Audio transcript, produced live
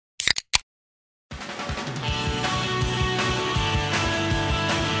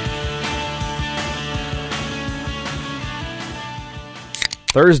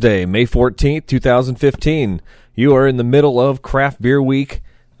Thursday, May 14th, 2015. You are in the middle of Craft Beer Week,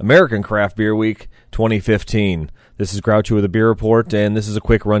 American Craft Beer Week 2015. This is Grouchy with a Beer Report, and this is a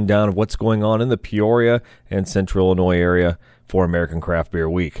quick rundown of what's going on in the Peoria and Central Illinois area for American Craft Beer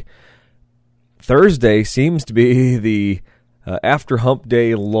Week. Thursday seems to be the after hump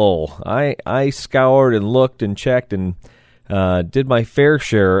day lull. I scoured and looked and checked and did my fair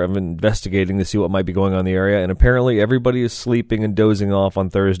share of investigating to see what might be going on in the area, and apparently everybody is sleeping and dozing off on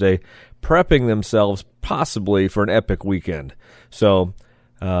Thursday, prepping themselves possibly for an epic weekend. So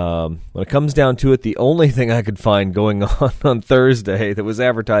when it comes down to it, the only thing I could find going on Thursday that was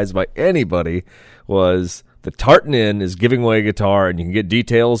advertised by anybody was the Tartan Inn is giving away a guitar, and you can get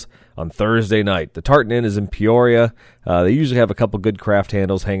details on Thursday night. The Tartan Inn is in Peoria. They usually have a couple good craft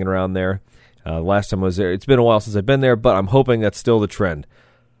handles hanging around there. Last time I was there, it's been a while since I've been there, but I'm hoping that's still the trend.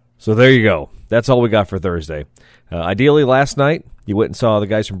 So there you go. That's all we got for Thursday. Ideally, last night, you went and saw the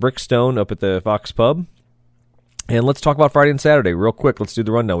guys from Brickstone up at the Fox Pub. And let's talk about Friday and Saturday real quick. Let's do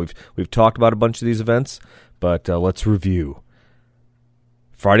the rundown. We've talked about a bunch of these events, but let's review.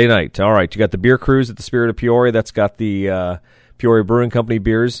 Friday night. All right, you got the beer cruise at the Spirit of Peoria. That's got the Peoria Brewing Company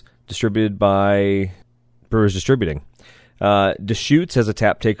beers distributed by Brewers Distributing. Deschutes has a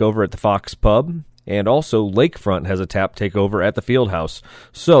tap takeover at the Fox Pub, and also Lakefront has a tap takeover at the Fieldhouse.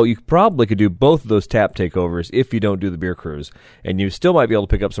 So you probably could do both of those tap takeovers if you don't do the beer cruise, and you still might be able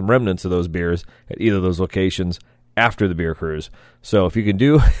to pick up some remnants of those beers at either of those locations after the beer cruise. So if you can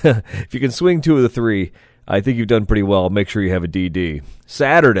do, if you can swing two of the three, I think you've done pretty well. Make sure you have a DD.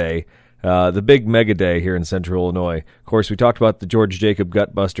 Saturday, the big mega day here in Central Illinois. Of course, we talked about the George Jacob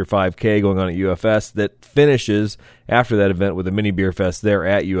Gutbuster 5K going on at UFS that finishes after that event with a mini beer fest there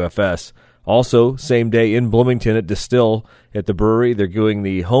at UFS. Also, same day in Bloomington at Distill at the brewery. They're doing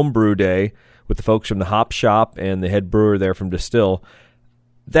the homebrew day with the folks from the Hop Shop and the head brewer there from Distill.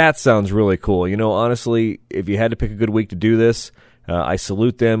 That sounds really cool. You know, honestly, if you had to pick a good week to do this, I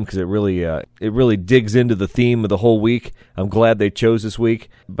salute them because it really digs into the theme of the whole week. I'm glad they chose this week,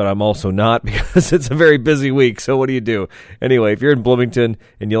 but I'm also not because it's a very busy week. So what do you do? Anyway, if you're in Bloomington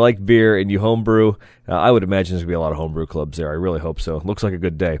and you like beer and you homebrew, I would imagine there's going to be a lot of homebrew clubs there. I really hope so. It looks like a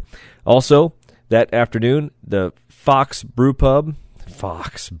good day. Also, that afternoon, the Fox Brew Pub.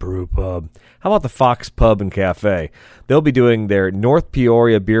 How about the Fox Pub and Cafe? They'll be doing their North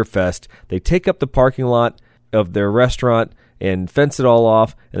Peoria Beer Fest. They take up the parking lot of their restaurant and fence it all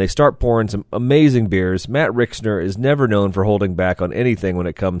off, and they start pouring some amazing beers. Matt Rixner is never known for holding back on anything when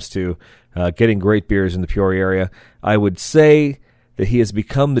it comes to getting great beers in the Peoria area. I would say that he has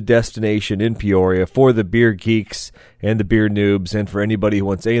become the destination in Peoria for the beer geeks and the beer noobs, and for anybody who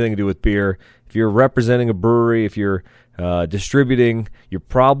wants anything to do with beer. If you're representing a brewery, if you're distributing, you're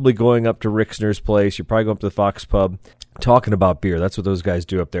probably going up to Rixner's place. You're probably going up to the Fox Pub talking about beer. That's what those guys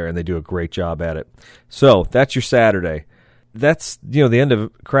do up there, and they do a great job at it. So that's your Saturday. That's, the end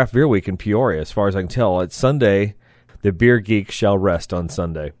of Craft Beer Week in Peoria, as far as I can tell. It's Sunday. The beer geeks shall rest on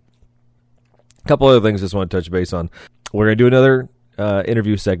Sunday. A couple other things I just want to touch base on. We're going to do another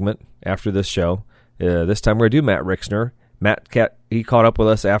interview segment after this show. This time we're going to do Matt Rixner. He caught up with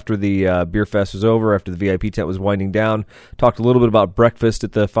us after the beer fest was over, after the VIP tent was winding down. Talked a little bit about breakfast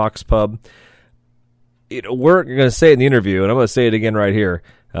at the Fox Pub. We're going to say it in the interview, and I'm going to say it again right here.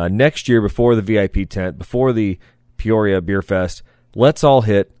 Next year, before the VIP tent, before the Peoria Beer Fest, let's all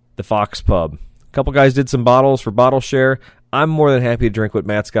hit the Fox Pub. A couple guys did some bottles for bottle share. I'm more than happy to drink what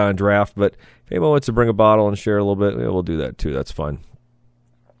Matt's got on draft, but if anyone wants to bring a bottle and share a little bit, we'll do that too. That's fine.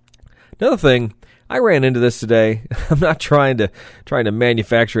 Another thing, I ran into this today. I'm not trying to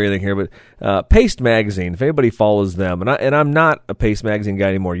manufacture anything here, but Paste Magazine, if anybody follows them, and I'm not a Paste Magazine guy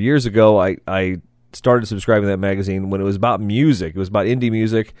anymore. Years ago, I started subscribing to that magazine when it was about music. It was about indie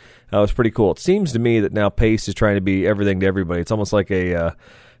music. It was pretty cool. It seems to me that now Paste is trying to be everything to everybody. It's almost like an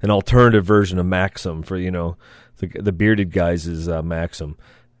alternative version of Maxim for, the bearded guys is Maxim.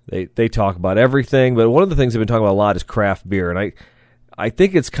 They talk about everything, but one of the things they've been talking about a lot is craft beer, and I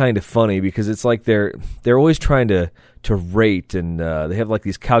think it's kind of funny because it's like they're always trying to rate, and they have like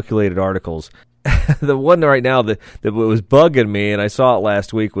these calculated articles. The one right now that was bugging me, and I saw it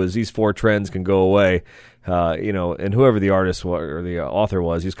last week, was these 4 trends can go away. And whoever the artist was, or the author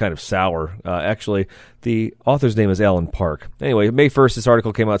was, he was kind of sour. Actually, the author's name is Alan Park. Anyway, May 1st, this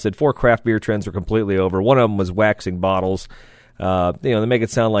article came out, said 4 craft beer trends are completely over. One of them was waxing bottles. They make it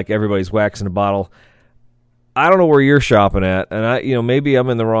sound like everybody's waxing a bottle. I don't know where you're shopping at, and maybe I'm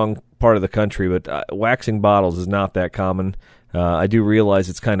in the wrong part of the country, but waxing bottles is not that common. I do realize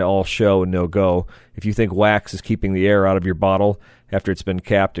it's kind of all show and no go. If you think wax is keeping the air out of your bottle after it's been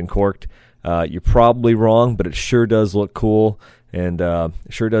capped and corked, you're probably wrong, but it sure does look cool. And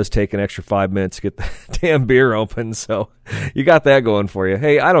sure does take an extra 5 minutes to get the damn beer open. So you got that going for you.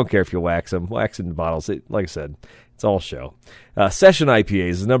 Hey, I don't care if you wax them. Waxing bottles, like I said, it's all show. Session IPAs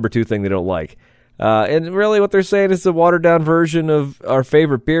is the number 2 thing they don't like. And really what they're saying is the watered-down version of our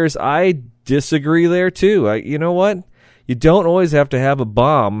favorite beers. I disagree there, too. You know what? You don't always have to have a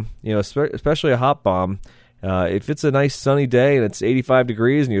bomb, especially a hot bomb. If it's a nice sunny day and it's 85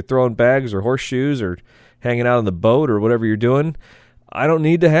 degrees and you're throwing bags or horseshoes or hanging out on the boat or whatever you're doing, I don't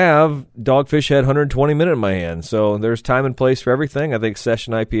need to have Dogfish Head 120 Minute in my hand. So there's time and place for everything. I think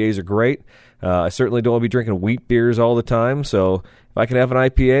session IPAs are great. I certainly don't want to be drinking wheat beers all the time. So if I can have an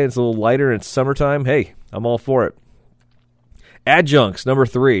IPA, it's a little lighter and it's summertime, hey, I'm all for it. Adjuncts, number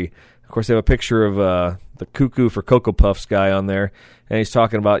 3. Of course, they have a picture of the Cuckoo for Cocoa Puffs guy on there. And he's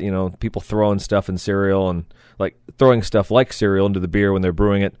talking about, people throwing stuff in cereal and like throwing stuff like cereal into the beer when they're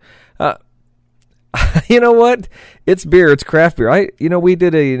brewing it. You know what? It's beer. It's craft beer. We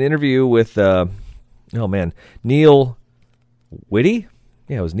did an interview with, Neil Whitty.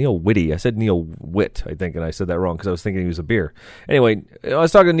 Yeah, it was Neil Whitty. I said Neil Witt, I think, and I said that wrong because I was thinking he was a beer. Anyway, I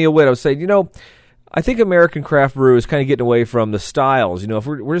was talking to Neil Witt. I was saying, I think American craft brew is kind of getting away from the styles. If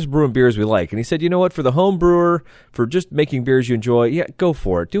we're just brewing beers we like. And he said, you know what, for the home brewer, for just making beers you enjoy, yeah, go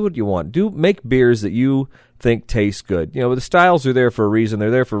for it. Do what you want. Make beers that you think taste good. The styles are there for a reason.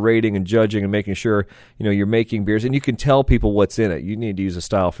 They're there for rating and judging and making sure, you're making beers. And you can tell people what's in it. You need to use a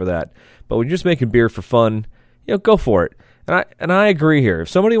style for that. But when you're just making beer for fun, go for it. And I agree here. If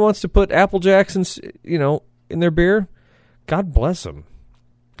somebody wants to put Apple Jacks in their beer, God bless them.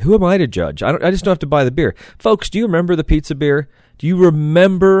 Who am I to judge? I just don't have to buy the beer. Folks, do you remember the pizza beer? Do you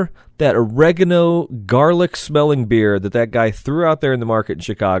remember that oregano, garlic-smelling beer that guy threw out there in the market in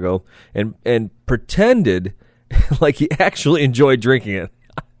Chicago and pretended like he actually enjoyed drinking it?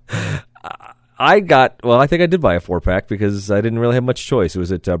 I think I did buy a 4-pack because I didn't really have much choice. It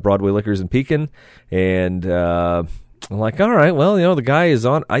was at Broadway Liquors in Pekin, and I'm like, all right, well, the guy is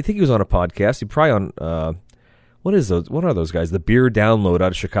on, I think he was on a podcast. He probably on... What are those guys? The Beer Download out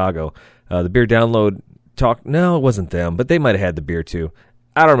of Chicago. The Beer Download talk. No, it wasn't them, but they might have had the beer too.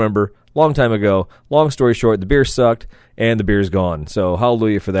 I don't remember. Long time ago. Long story short, the beer sucked and the beer's gone. So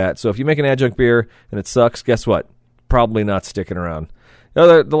hallelujah for that. So if you make an adjunct beer and it sucks, guess what? Probably not sticking around.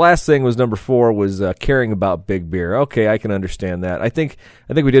 The last thing was number 4 was caring about big beer. Okay, I can understand that. I think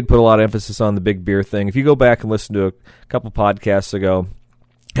we did put a lot of emphasis on the big beer thing. If you go back and listen to a couple podcasts ago.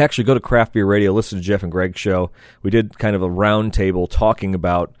 Actually, go to Craftbeer Radio, listen to Jeff and Greg's show. We did kind of a round table talking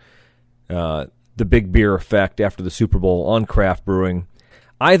about the big beer effect after the Super Bowl on craft brewing.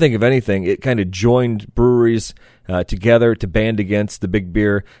 I think, if anything, it kind of joined breweries together to band against the big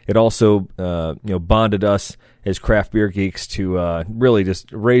beer. It also bonded us as craft beer geeks to really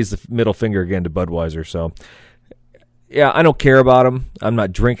just raise the middle finger again to Budweiser. So, yeah, I don't care about them. I'm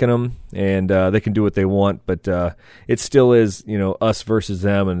not drinking them, and they can do what they want. But it still is, us versus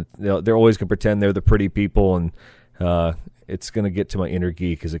them, and they're always going to pretend they're the pretty people, and it's going to get to my inner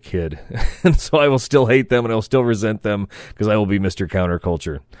geek as a kid. And so I will still hate them, and I will still resent them because I will be Mr.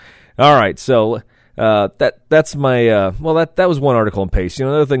 Counterculture. All right, so that's my that was one article in Pace.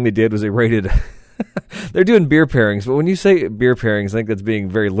 Another thing they did was they rated. They're doing beer pairings, but when you say beer pairings, I think that's being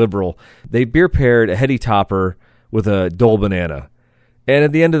very liberal. They beer paired a Heady Topper with a Dole Banana. And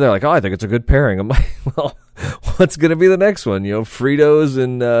at the end of it, they're like, I think it's a good pairing. I'm like, well, what's going to be the next one? Fritos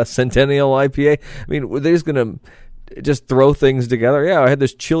and Centennial IPA? I mean, were they just going to just throw things together? Yeah, I had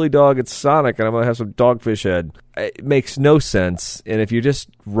this chili dog at Sonic, and I'm going to have some Dogfish Head. It makes no sense. And if you're just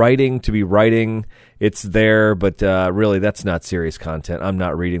writing to be writing, it's there, but really, that's not serious content. I'm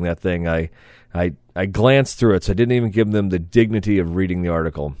not reading that thing. I glanced through it, so I didn't even give them the dignity of reading the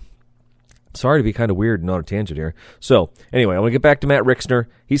article. Sorry to be kind of weird and on a tangent here. So, anyway, I want to get back to Matt Rixner.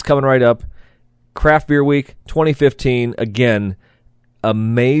 He's coming right up. Craft Beer Week 2015. Again,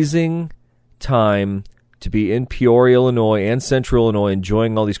 amazing time to be in Peoria, Illinois, and Central Illinois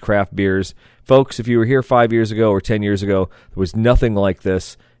enjoying all these craft beers. Folks, if you were here 5 years ago or 10 years ago, there was nothing like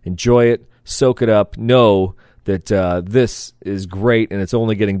this. Enjoy it. Soak it up. Know that this is great, and it's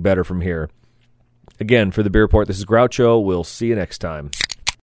only getting better from here. Again, for the Beer Report, this is Groucho. We'll see you next time.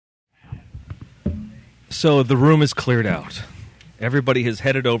 So the room is cleared out. Everybody has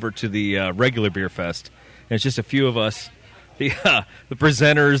headed over to the regular Beer Fest, and it's just a few of us, the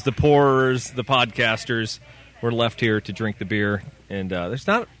presenters, the pourers, the podcasters. We're left here to drink the beer, and I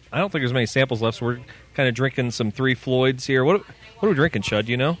don't think there's many samples left, so we're kind of drinking some Three Floyds here. What are we drinking, Chud,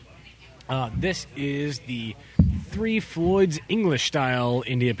 do you know? This is the Three Floyds English-style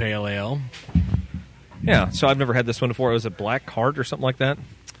India Pale Ale. Yeah, so I've never had this one before. It was a Black Heart or something like that?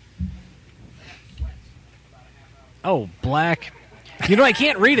 Oh, Black You know, I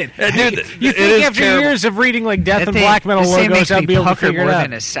can't read it. Dude, You it think is after terrible. years of reading like death That and thing- black metal this thing logos, makes I'd me be able to pucker figure it more out.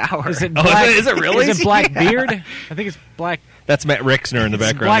 than a sour. Is it Oh, black? is it really? Is it Blackbeard? I think it's Black. That's Matt Rixner in the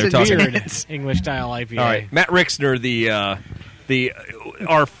background. They're talking. Blackbeard English style IPA. All right, Matt Rixner,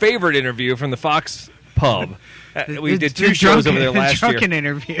 our favorite interview from the Fox Pub. We did two shows over there last year. Drunken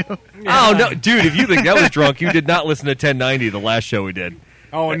interview. Oh no, dude! If you think that was drunk, you did not listen to 1090, the last show we did.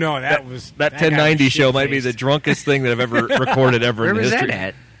 Oh no, that was that guy was 1090 show might be shit-faced. the drunkest thing that I've ever recorded ever Where in the was history.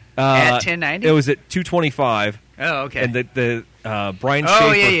 that at? At 1090? It was at 225. Oh, okay. And the Brian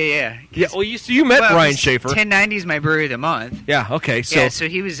oh, Schaefer. yeah. Well, you met Brian Schaefer. 1090 is my brewery of the month. Yeah. Okay. So so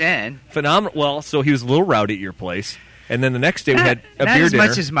he was in. phenomenal. Well, so he was a little rowdy at your place, and then the next day we had a not beer as dinner.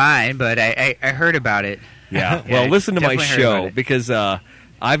 much as mine, but I heard about it. Yeah. Yeah, Well, I listen to my definitely heard about show it. because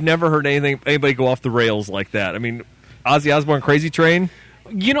I've never heard anybody go off the rails like that. I mean, Ozzy Osbourne, Crazy Train.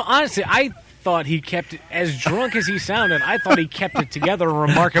 You know, honestly, I thought he kept it as drunk as he sounded. I thought he kept it together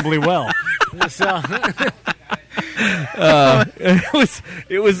remarkably well. So,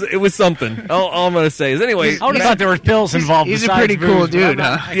 It was something. All I'm going to say is anyway. I would have thought there were pills involved. He's a besides pretty cool booze, but I'm dude,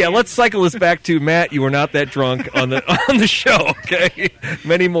 not- huh? Yeah, let's cycle this back to Matt. You were not that drunk on the show. Okay,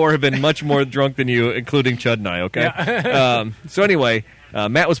 many more have been much more drunk than you, including Chud and I. Okay. So anyway,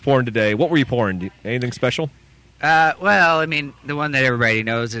 Matt was pouring today. What were you pouring? Anything special? Well, I mean, the one that everybody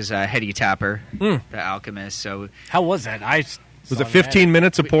knows is Heady Topper, the Alchemist. So How was that? Was it 15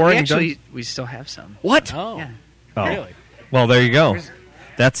 minutes of pouring? we still have some. What? Oh, Yeah. Oh. really? Well, there you go.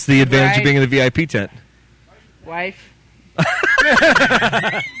 That's the advantage of being in the VIP tent. Wife.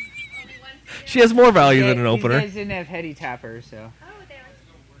 She has more value than an These opener. guys didn't have Heady Topper, so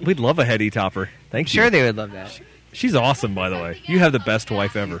We'd love a heady topper. Thank you. sure they would love that. She's awesome, by the way. You have the best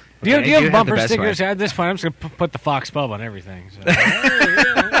wife ever. Do you Okay, have I do have bumper the best stickers? wife. At this point, I'm just going to put the Fox Pub on everything. So.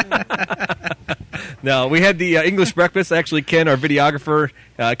 No, we had the English breakfast. Actually, Ken, our videographer,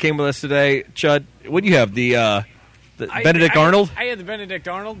 came with us today. Chud, what do you have? The Benedict Arnold? I had the Benedict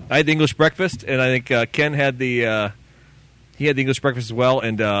Arnold. I had the English breakfast, and I think Ken had the English breakfast as well.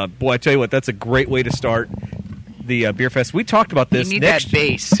 And boy, I tell you what, that's a great way to start the beer fest. We talked about this. You need that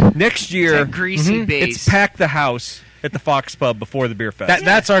base. Next year, That greasy base. it's pack the house at the Fox Pub before the beer fest.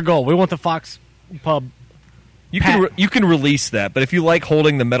 That's our goal. We want the Fox Pub. you can release that, but if you like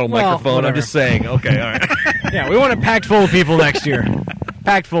holding the metal Well, microphone, I'm whatever. just saying. Okay, all right. Yeah, we want it packed full of people next year.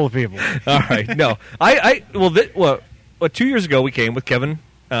 Packed full of people. All right. No, 2 years ago we came with Kevin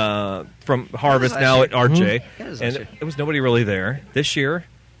from Harvest, last now year. at RJ, That was last and year. it was nobody really there. This year,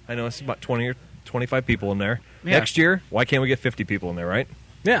 I know it's about 20 or 25 people in there. Yeah. Next year, why can't we get 50 people in there? Right?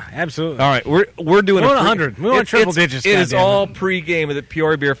 Yeah, absolutely. All right, we're doing We want a 100. We want triple digits, It is goddamn all it. pre-game at the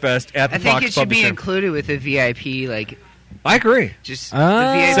Peoria Beer Fest at the I think Fox it Pub. should be this year. included with a VIP, like I agree. just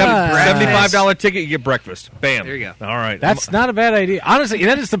Ah. the VIP $75 breakfast. $75 ticket, you get breakfast. Bam. There you go. All right. That's not a bad idea. Honestly,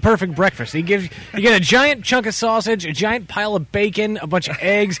 that is the perfect breakfast. You get a giant chunk of sausage, a giant pile of bacon, a bunch of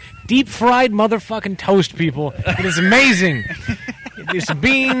eggs, deep fried motherfucking toast, people. It is amazing. There's some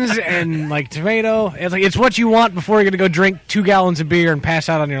beans and like tomato. It's what you want before you're gonna go drink 2 gallons of beer and pass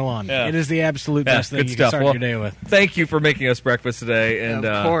out on your lawn. Yeah. It is the absolute Yeah, best thing good you stuff. can start Well, your day with. Thank you for making us breakfast today, and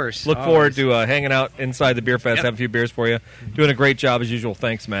Of course, look always. forward to hanging out inside the beer fest, Yep. having a few beers for you. Doing a great job as usual.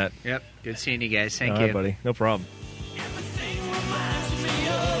 Thanks, Matt. Yep. Good seeing you guys. Thank All you. right, buddy. No problem. Everything reminds me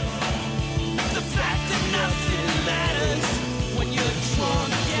of the fact that nothing matters when you're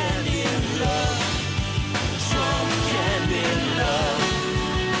drunk and in love. Drunk and in love.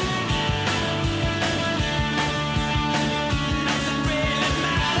 Nothing really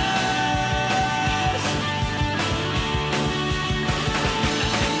matters. Nothing really matters.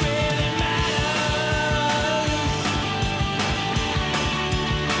 Nothing really matters.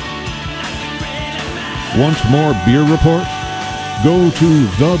 Want more beer report? Go to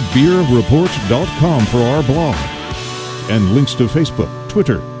thebeerreport.com for our blog and links to Facebook,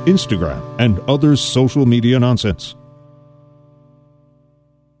 Twitter, Instagram, and other social media nonsense.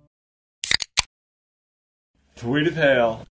 Tweet of hell.